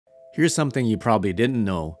Here's something you probably didn't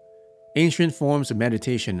know. Ancient forms of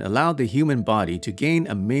meditation allowed the human body to gain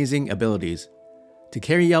amazing abilities, to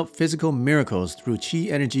carry out physical miracles through chi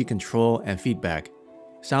energy control and feedback.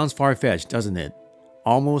 Sounds far-fetched, doesn't it?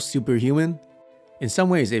 Almost superhuman? In some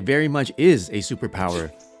ways, it very much is a superpower.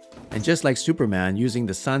 And just like Superman using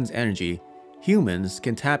the sun's energy, humans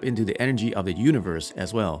can tap into the energy of the universe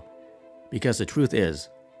as well. Because the truth is,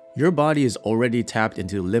 your body is already tapped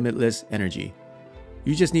into limitless energy.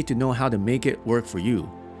 You just need to know how to make it work for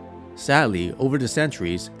you. Sadly, over the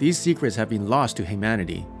centuries, these secrets have been lost to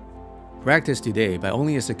humanity, practiced today by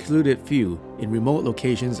only a secluded few in remote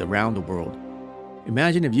locations around the world.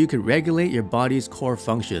 Imagine if you could regulate your body's core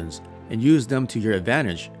functions and use them to your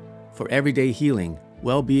advantage for everyday healing,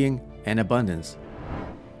 well-being, and abundance.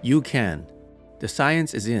 You can. The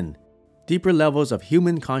science is in. Deeper levels of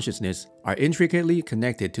human consciousness are intricately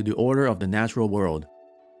connected to the order of the natural world.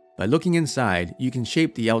 By looking inside, you can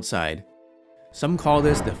shape the outside. Some call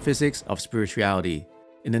this the physics of spirituality.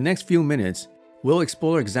 In the next few minutes, we'll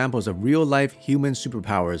explore examples of real-life human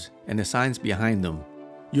superpowers and the science behind them.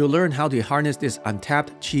 You'll learn how to harness this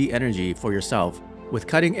untapped chi energy for yourself with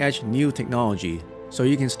cutting-edge new technology so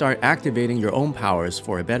you can start activating your own powers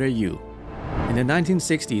for a better you. In the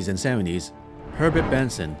 1960s and 70s, Herbert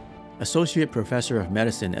Benson, associate professor of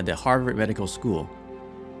medicine at the Harvard Medical School,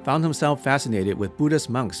 found himself fascinated with Buddhist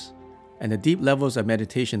monks and the deep levels of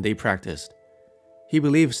meditation they practiced. He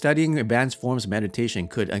believed studying advanced forms of meditation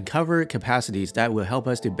could uncover capacities that will help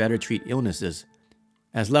us to better treat illnesses.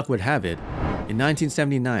 As luck would have it, in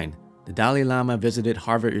 1979, the Dalai Lama visited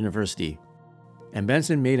Harvard University, and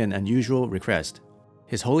Benson made an unusual request.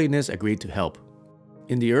 His Holiness agreed to help.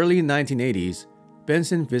 In the early 1980s,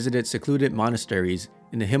 Benson visited secluded monasteries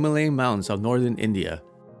in the Himalayan mountains of northern India,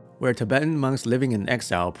 where Tibetan monks living in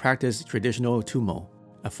exile practiced traditional tumo,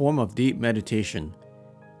 a form of deep meditation.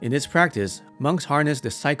 In this practice, monks harness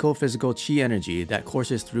the psychophysical chi energy that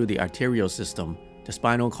courses through the arterial system, the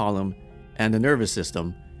spinal column, and the nervous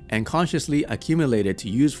system, and consciously accumulate it to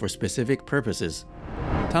use for specific purposes.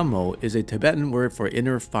 Tummo is a Tibetan word for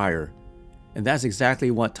inner fire, and that's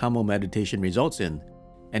exactly what Tummo meditation results in,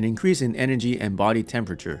 an increase in energy and body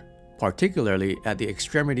temperature, particularly at the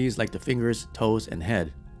extremities like the fingers, toes, and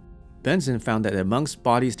head. Benson found that the monks'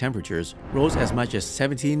 body's temperatures rose as much as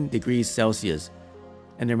 17 degrees Celsius,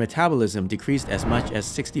 and their metabolism decreased as much as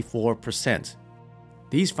 64%.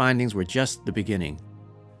 These findings were just the beginning.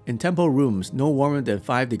 In temple rooms no warmer than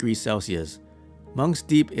 5 degrees Celsius, monks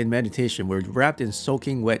deep in meditation were wrapped in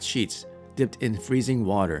soaking wet sheets dipped in freezing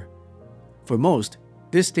water. For most,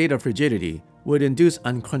 this state of frigidity would induce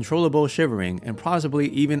uncontrollable shivering and possibly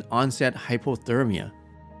even onset hypothermia.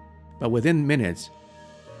 But within minutes,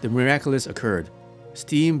 the miraculous occurred.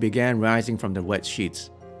 Steam began rising from the wet sheets.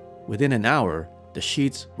 Within an hour, the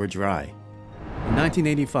sheets were dry. In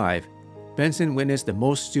 1985, Benson witnessed the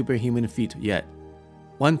most superhuman feat yet.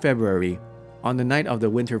 One February, on the night of the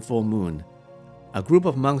winter full moon, a group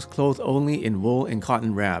of monks clothed only in wool and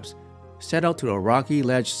cotton wraps set out to a rocky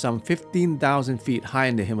ledge some 15,000 feet high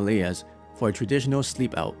in the Himalayas for a traditional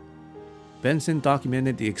sleep-out. Benson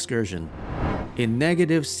documented the excursion. In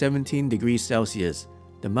negative 17 degrees Celsius,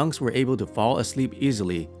 the monks were able to fall asleep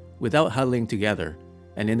easily without huddling together,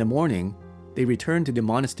 and in the morning, they returned to the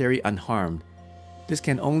monastery unharmed. This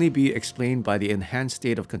can only be explained by the enhanced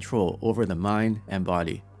state of control over the mind and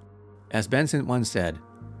body. As Benson once said,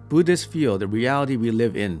 Buddhists feel the reality we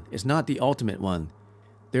live in is not the ultimate one.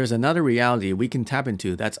 There's another reality we can tap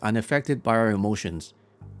into that's unaffected by our emotions,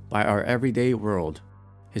 by our everyday world.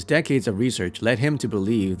 His decades of research led him to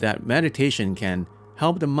believe that meditation can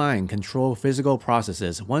help the mind control physical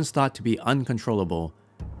processes once thought to be uncontrollable,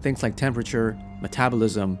 things like temperature,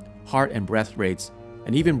 metabolism, heart and breath rates,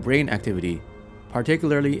 and even brain activity,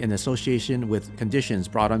 particularly in association with conditions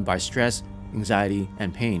brought on by stress, anxiety,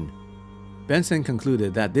 and pain. Benson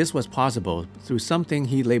concluded that this was possible through something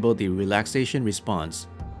he labeled the relaxation response,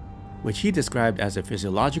 which he described as a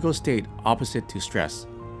physiological state opposite to stress.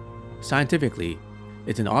 Scientifically,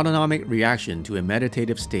 it's an autonomic reaction to a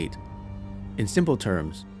meditative state. In simple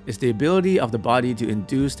terms, it's the ability of the body to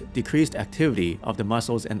induce decreased activity of the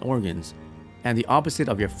muscles and organs, and the opposite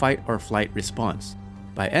of your fight or flight response.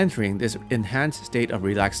 By entering this enhanced state of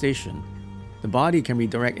relaxation, the body can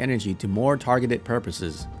redirect energy to more targeted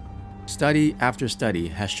purposes. Study after study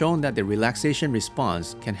has shown that the relaxation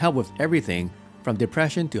response can help with everything from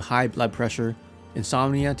depression to high blood pressure,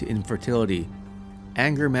 insomnia to infertility,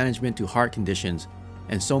 anger management to heart conditions,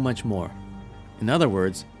 and so much more. In other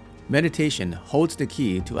words, meditation holds the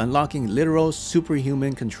key to unlocking literal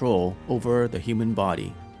superhuman control over the human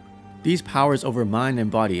body. These powers over mind and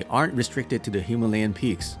body aren't restricted to the Himalayan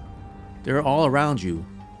peaks. They're all around you,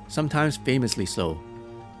 sometimes famously so.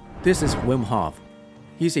 This is Wim Hof.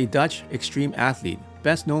 He's a Dutch extreme athlete,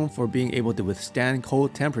 best known for being able to withstand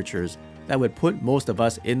cold temperatures that would put most of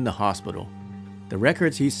us in the hospital. The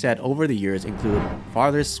records he's set over the years include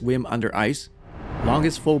farthest swim under ice,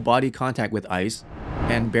 longest full body contact with ice,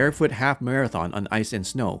 and barefoot half marathon on ice and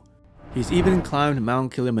snow. He's even climbed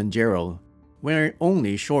Mount Kilimanjaro wearing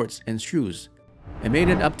only shorts and shoes, and made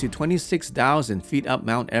it up to 26,000 feet up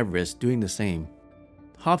Mount Everest doing the same.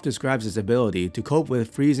 Hof describes his ability to cope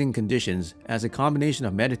with freezing conditions as a combination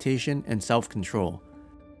of meditation and self-control,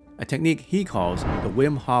 a technique he calls the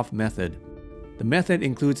Wim Hof method. The method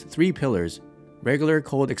includes 3 pillars: regular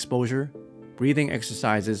cold exposure, breathing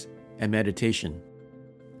exercises, and meditation.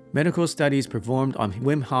 Medical studies performed on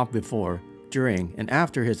Wim Hof before, during, and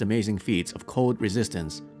after his amazing feats of cold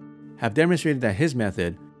resistance have demonstrated that his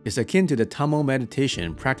method is akin to the Tammo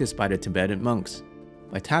meditation practiced by the Tibetan monks.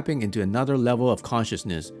 By tapping into another level of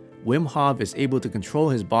consciousness, Wim Hof is able to control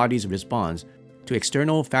his body's response to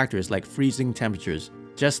external factors like freezing temperatures,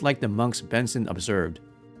 just like the monks Benson observed.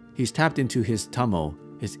 He's tapped into his Tammo,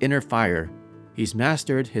 his inner fire. He's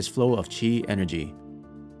mastered his flow of qi energy.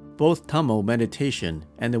 Both Tammo meditation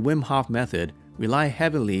and the Wim Hof method rely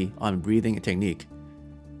heavily on breathing technique.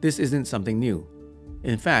 This isn't something new.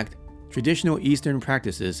 In fact, traditional Eastern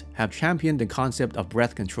practices have championed the concept of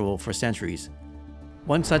breath control for centuries.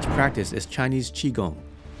 One such practice is Chinese Qigong,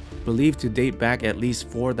 believed to date back at least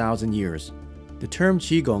 4,000 years. The term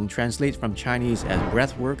Qigong translates from Chinese as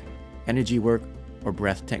breath work, energy work, or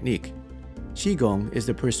breath technique. Qigong is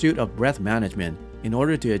the pursuit of breath management in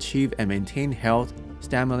order to achieve and maintain health,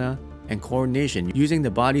 stamina, and coordination using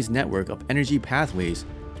the body's network of energy pathways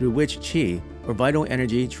through which qi, or vital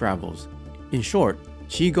energy, travels. In short,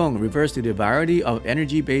 Qigong refers to the variety of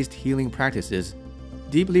energy-based healing practices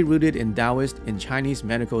deeply rooted in Taoist and Chinese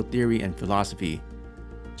medical theory and philosophy.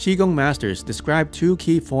 Qigong masters describe 2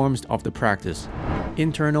 key forms of the practice: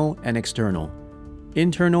 internal and external.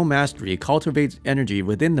 Internal mastery cultivates energy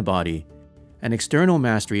within the body, and external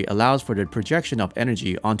mastery allows for the projection of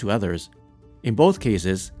energy onto others. In both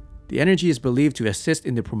cases, the energy is believed to assist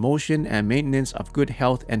in the promotion and maintenance of good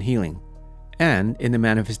health and healing, and in the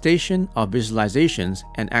manifestation of visualizations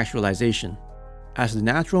and actualization. As the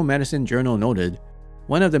Natural Medicine Journal noted,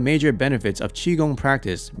 one of the major benefits of Qigong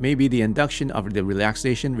practice may be the induction of the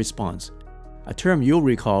relaxation response, a term you'll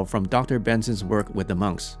recall from Dr. Benson's work with the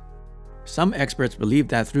monks. Some experts believe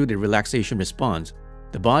that through the relaxation response,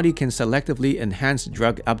 the body can selectively enhance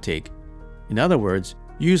drug uptake. In other words,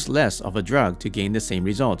 use less of a drug to gain the same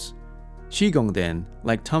results. Qigong then,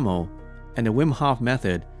 like Tammo and the Wim Hof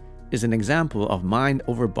method, is an example of mind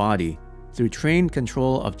over body through trained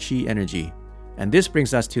control of qi energy. And this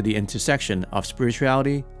brings us to the intersection of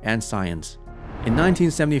spirituality and science. In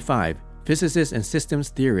 1975, physicist and systems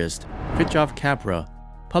theorist Fritjof Capra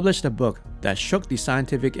published a book that shook the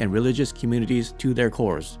scientific and religious communities to their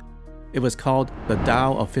cores. It was called The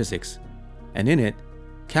Tao of Physics, and in it,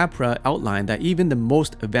 Capra outlined that even the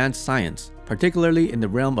most advanced science, particularly in the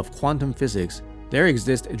realm of quantum physics, there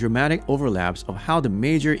exist dramatic overlaps of how the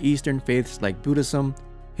major Eastern faiths like Buddhism,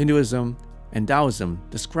 Hinduism, and Taoism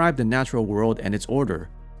describe the natural world and its order.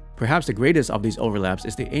 Perhaps the greatest of these overlaps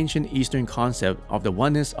is the ancient Eastern concept of the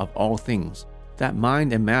oneness of all things, that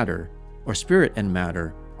mind and matter, or spirit and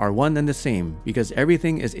matter, are one and the same because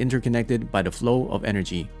everything is interconnected by the flow of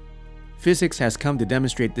energy. Physics has come to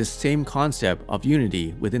demonstrate this same concept of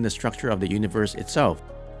unity within the structure of the universe itself.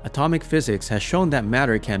 Atomic physics has shown that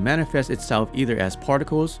matter can manifest itself either as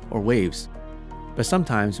particles or waves, but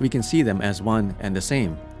sometimes we can see them as one and the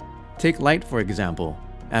same. Take light for example.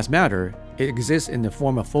 As matter, it exists in the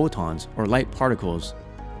form of photons or light particles,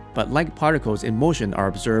 but light particles in motion are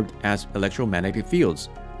observed as electromagnetic fields,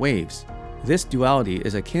 waves. This duality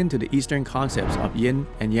is akin to the Eastern concepts of yin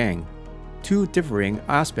and yang, 2 differing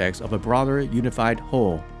aspects of a broader unified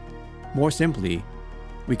whole. More simply,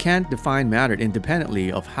 we can't define matter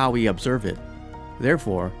independently of how we observe it.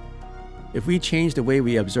 Therefore, if we change the way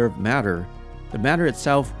we observe matter, the matter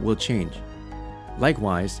itself will change.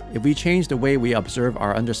 Likewise, if we change the way we observe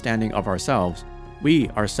our understanding of ourselves, we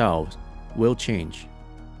ourselves will change.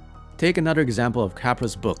 Take another example of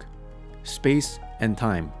Capra's book, Space and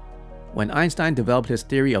Time. When Einstein developed his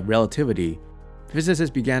theory of relativity,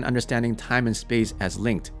 physicists began understanding time and space as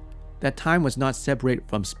linked, that time was not separate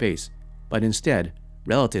from space, but instead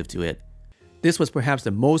relative to it. This was perhaps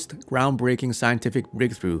the most groundbreaking scientific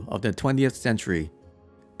breakthrough of the 20th century.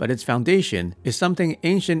 But its foundation is something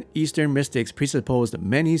ancient Eastern mystics presupposed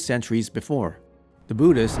many centuries before. The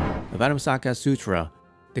Buddhist Avatamsaka Sutra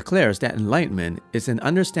declares that enlightenment is an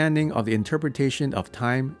understanding of the interpretation of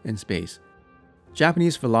time and space.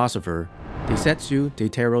 Japanese philosopher Daisetsu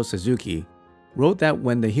Daitaro Suzuki wrote that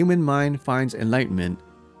when the human mind finds enlightenment,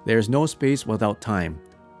 there is no space without time,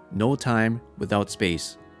 no time without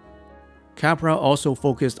space. Capra also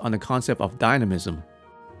focused on the concept of dynamism.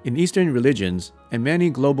 In Eastern religions and many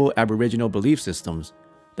global Aboriginal belief systems,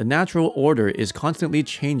 the natural order is constantly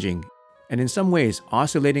changing, and in some ways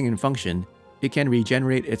oscillating in function, it can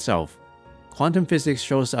regenerate itself. Quantum physics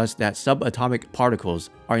shows us that subatomic particles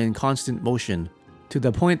are in constant motion, to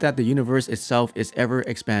the point that the universe itself is ever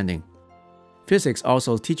expanding. Physics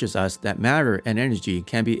also teaches us that matter and energy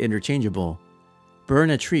can be interchangeable.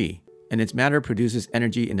 Burn a tree, and its matter produces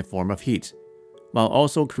energy in the form of heat, while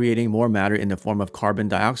also creating more matter in the form of carbon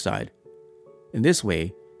dioxide. In this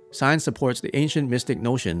way, science supports the ancient mystic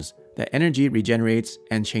notions that energy regenerates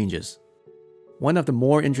and changes. One of the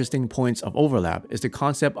more interesting points of overlap is the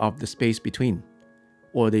concept of the space between,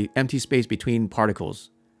 or the empty space between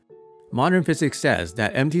particles. Modern physics says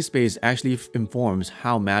that empty space actually informs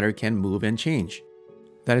how matter can move and change,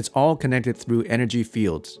 that it's all connected through energy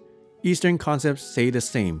fields. Eastern concepts say the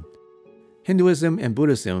same. Hinduism and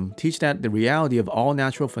Buddhism teach that the reality of all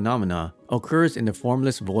natural phenomena occurs in the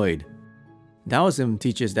formless void. Taoism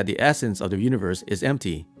teaches that the essence of the universe is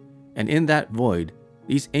empty, and in that void,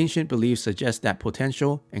 these ancient beliefs suggest that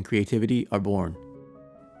potential and creativity are born.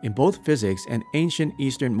 In both physics and ancient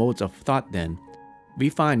Eastern modes of thought, then, we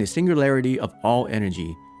find a singularity of all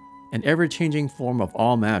energy, an ever-changing form of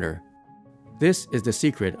all matter. This is the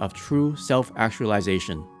secret of true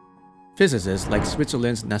self-actualization. Physicists like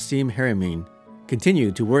Switzerland's Nassim Haramein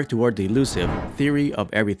continue to work toward the elusive theory of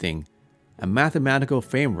everything, a mathematical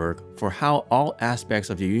framework for how all aspects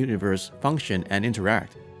of the universe function and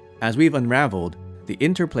interact. As we've unraveled, the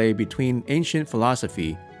interplay between ancient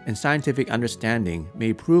philosophy and scientific understanding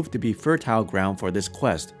may prove to be fertile ground for this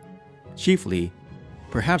quest. Chiefly,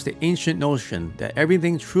 perhaps the ancient notion that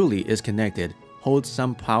everything truly is connected holds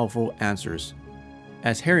some powerful answers.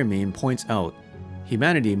 As Haramein points out,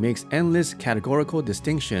 humanity makes endless categorical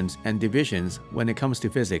distinctions and divisions when it comes to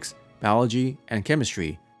physics, biology, and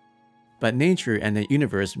chemistry. But nature and the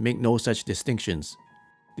universe make no such distinctions.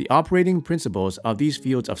 The operating principles of these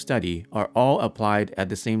fields of study are all applied at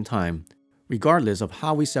the same time, regardless of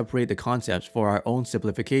how we separate the concepts for our own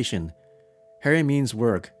simplification. Haramein's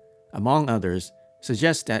work, among others,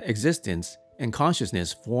 suggests that existence and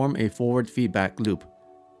consciousness form a forward feedback loop.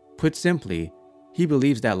 Put simply, he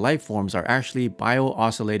believes that life forms are actually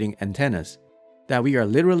bio-oscillating antennas, that we are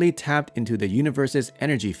literally tapped into the universe's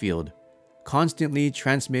energy field, constantly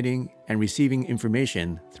transmitting and receiving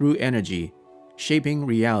information through energy, shaping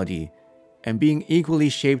reality, and being equally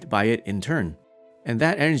shaped by it in turn. And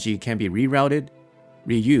that energy can be rerouted,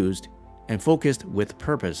 reused, and focused with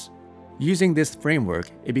purpose. Using this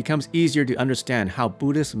framework, it becomes easier to understand how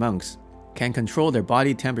Buddhist monks can control their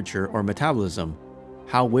body temperature or metabolism,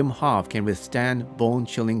 how Wim Hof can withstand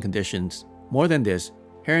bone-chilling conditions. More than this,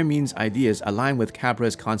 Haramein's ideas align with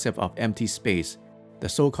Capra's concept of empty space, the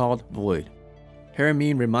so-called void.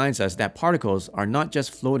 Haramein reminds us that particles are not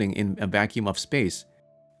just floating in a vacuum of space.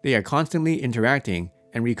 They are constantly interacting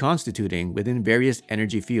and reconstituting within various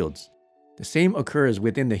energy fields. The same occurs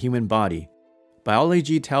within the human body.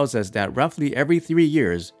 Biology tells us that roughly every 3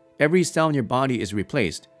 years, every cell in your body is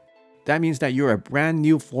replaced. That means that you're a brand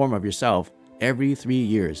new form of yourself every 3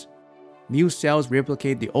 years. New cells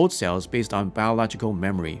replicate the old cells based on biological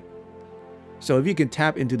memory. So if you can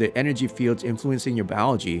tap into the energy fields influencing your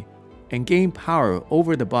biology and gain power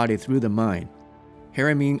over the body through the mind,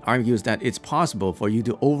 Haramein argues that it's possible for you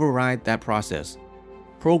to override that process,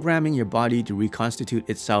 programming your body to reconstitute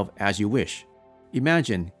itself as you wish.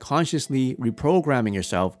 Imagine consciously reprogramming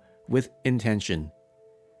yourself with intention.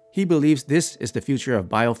 He believes this is the future of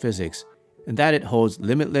biophysics and that it holds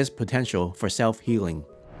limitless potential for self-healing.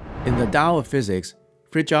 In the Tao of Physics,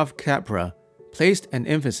 Fritjof Capra placed an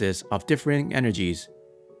emphasis of differing energies,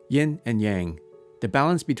 yin and yang. The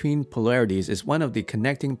balance between polarities is one of the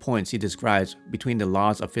connecting points he describes between the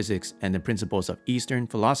laws of physics and the principles of Eastern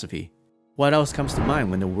philosophy. What else comes to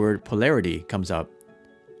mind when the word polarity comes up?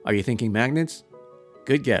 Are you thinking magnets?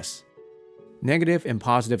 Good guess. Negative and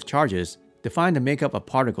positive charges define the makeup of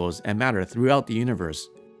particles and matter throughout the universe.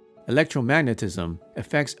 Electromagnetism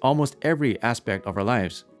affects almost every aspect of our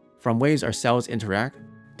lives, from ways our cells interact,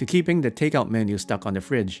 to keeping the takeout menu stuck on the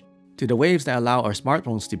fridge, to the waves that allow our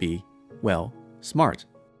smartphones to be, well, smart.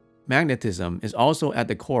 Magnetism is also at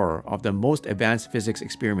the core of the most advanced physics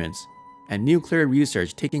experiments and nuclear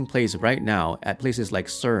research taking place right now at places like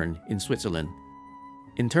CERN in Switzerland.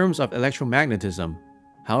 In terms of electromagnetism,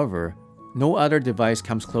 however, No other device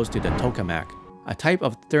comes close to the tokamak, a type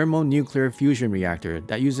of thermonuclear fusion reactor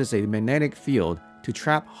that uses a magnetic field to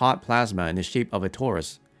trap hot plasma in the shape of a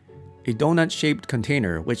torus, a donut-shaped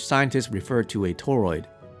container which scientists refer to a toroid.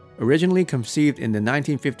 Originally conceived in the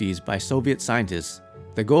 1950s by Soviet scientists,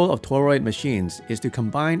 the goal of toroid machines is to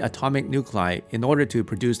combine atomic nuclei in order to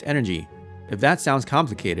produce energy. If that sounds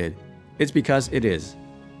complicated, it's because it is.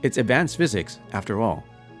 It's advanced physics, after all.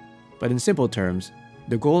 But in simple terms,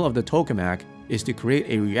 the goal of the tokamak is to create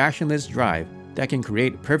a reactionless drive that can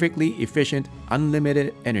create perfectly efficient,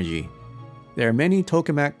 unlimited energy. There are many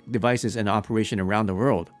tokamak devices in operation around the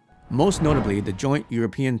world, most notably the Joint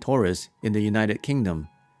European Torus in the United Kingdom.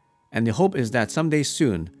 And the hope is that someday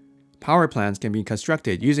soon, power plants can be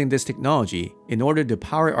constructed using this technology in order to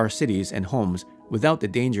power our cities and homes without the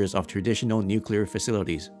dangers of traditional nuclear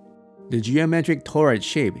facilities. The geometric toroid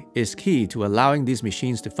shape is key to allowing these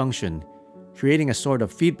machines to function, creating a sort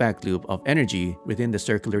of feedback loop of energy within the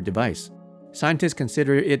circular device. Scientists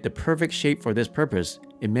consider it the perfect shape for this purpose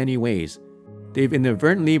in many ways. They've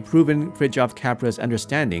inadvertently proven Fritjof-Capra's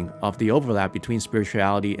understanding of the overlap between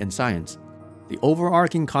spirituality and science, the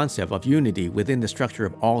overarching concept of unity within the structure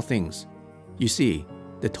of all things. You see,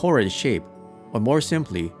 the toroid shape, or more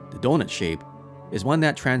simply, the donut shape, is one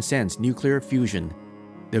that transcends nuclear fusion.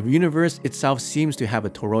 The universe itself seems to have a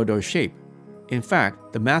toroidal shape. In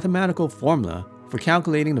fact, the mathematical formula for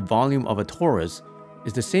calculating the volume of a torus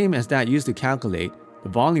is the same as that used to calculate the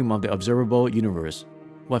volume of the observable universe,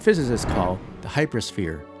 what physicists call the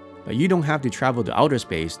hypersphere. But you don't have to travel to outer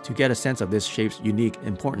space to get a sense of this shape's unique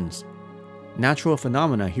importance. Natural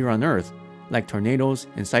phenomena here on Earth, like tornadoes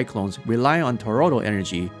and cyclones, rely on toroidal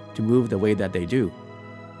energy to move the way that they do.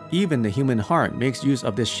 Even the human heart makes use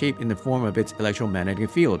of this shape in the form of its electromagnetic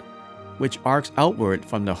field, which arcs outward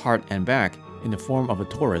from the heart and back in the form of a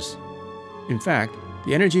torus. In fact,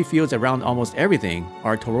 the energy fields around almost everything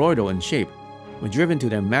are toroidal in shape when driven to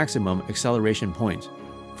their maximum acceleration point.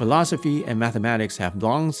 Philosophy and mathematics have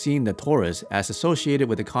long seen the torus as associated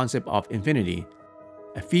with the concept of infinity,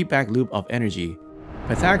 a feedback loop of energy.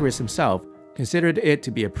 Pythagoras himself considered it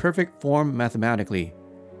to be a perfect form mathematically.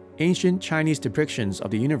 Ancient Chinese depictions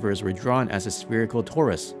of the universe were drawn as a spherical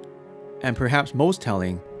torus. And perhaps most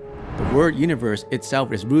telling, the word universe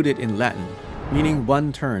itself is rooted in Latin, meaning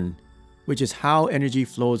one turn, which is how energy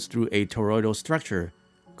flows through a toroidal structure,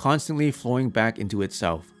 constantly flowing back into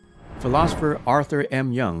itself. Philosopher Arthur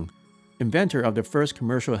M. Young, inventor of the first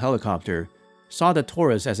commercial helicopter, saw the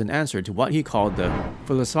torus as an answer to what he called the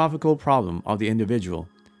philosophical problem of the individual.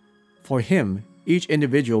 For him, each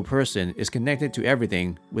individual person is connected to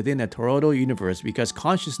everything within a toroidal universe because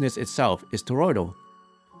consciousness itself is toroidal.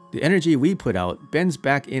 The energy we put out bends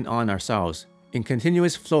back in on ourselves in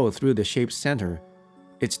continuous flow through the shape's center,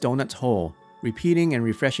 its donut's hole, repeating and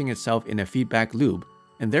refreshing itself in a feedback loop,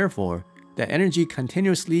 and therefore, that energy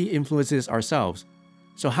continuously influences ourselves.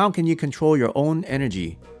 So how can you control your own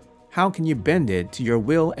energy? How can you bend it to your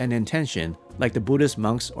will and intention like the Buddhist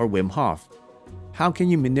monks or Wim Hof? How can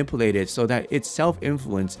you manipulate it so that its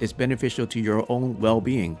self-influence is beneficial to your own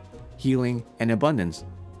well-being, healing, and abundance?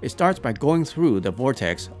 It starts by going through the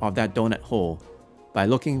vortex of that donut hole, by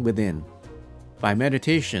looking within, by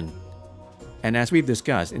meditation. And as we've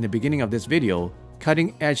discussed in the beginning of this video,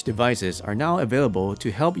 cutting-edge devices are now available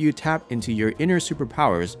to help you tap into your inner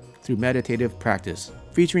superpowers through meditative practice.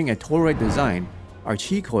 Featuring a toroid design, our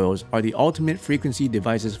chi coils are the ultimate frequency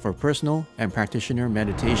devices for personal and practitioner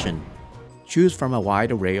meditation. Choose from a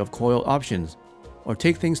wide array of coil options, or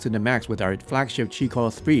take things to the max with our flagship Chi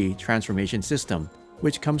Coil 3 transformation system,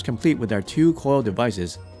 which comes complete with our two coil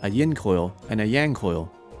devices, a yin coil and a yang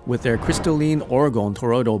coil, with their crystalline orgone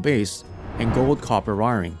toroidal base and gold copper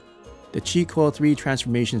wiring. The Chi Coil 3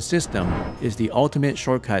 transformation system is the ultimate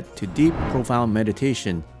shortcut to deep, profound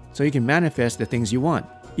meditation, so you can manifest the things you want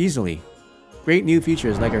easily. Great new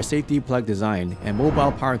features like our safety plug design and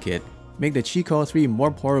mobile power kit make the Chi Coil 3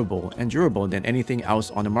 more portable and durable than anything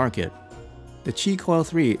else on the market. The Chi Coil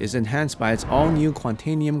 3 is enhanced by its all-new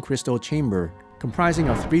Quantanium crystal chamber, comprising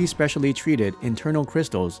of 3 specially treated internal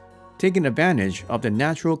crystals, taking advantage of the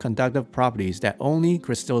natural conductive properties that only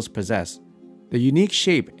crystals possess. The unique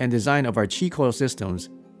shape and design of our Chi Coil systems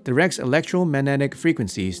directs electromagnetic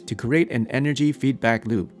frequencies to create an energy feedback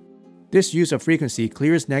loop. This use of frequency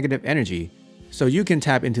clears negative energy, so you can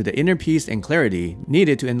tap into the inner peace and clarity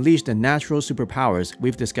needed to unleash the natural superpowers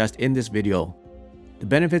we've discussed in this video. The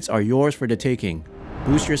benefits are yours for the taking.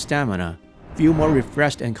 Boost your stamina, feel more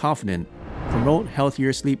refreshed and confident, promote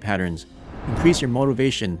healthier sleep patterns, increase your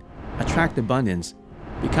motivation, attract abundance,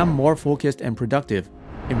 become more focused and productive,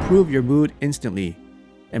 improve your mood instantly,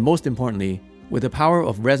 and most importantly, With the power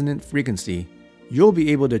of resonant frequency, you'll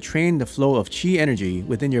be able to train the flow of qi energy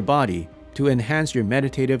within your body to enhance your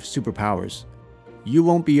meditative superpowers. You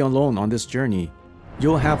won't be alone on this journey.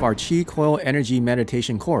 You'll have our Qi Coil Energy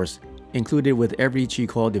Meditation course included with every Qi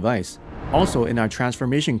Coil device. Also in our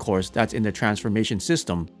transformation course that's in the transformation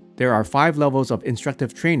system, there are 5 levels of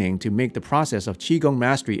instructive training to make the process of Qigong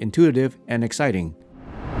mastery intuitive and exciting.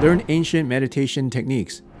 Learn ancient meditation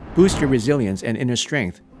techniques, boost your resilience and inner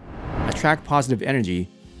strength, attract positive energy,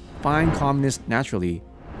 find calmness naturally,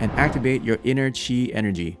 and activate your inner Qi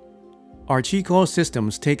energy. Our Qi Coil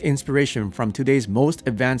systems take inspiration from today's most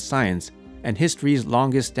advanced science and history's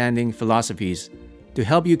longest-standing philosophies to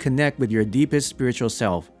help you connect with your deepest spiritual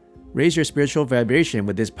self. Raise your spiritual vibration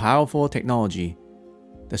with this powerful technology.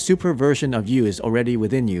 The super version of you is already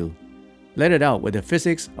within you. Let it out with the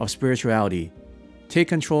physics of spirituality. Take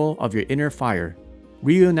control of your inner fire.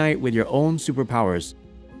 Reunite with your own superpowers.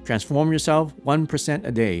 Transform yourself 1%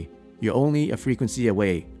 a day. You're only a frequency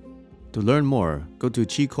away. To learn more, go to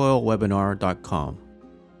qicoilwebinar.com.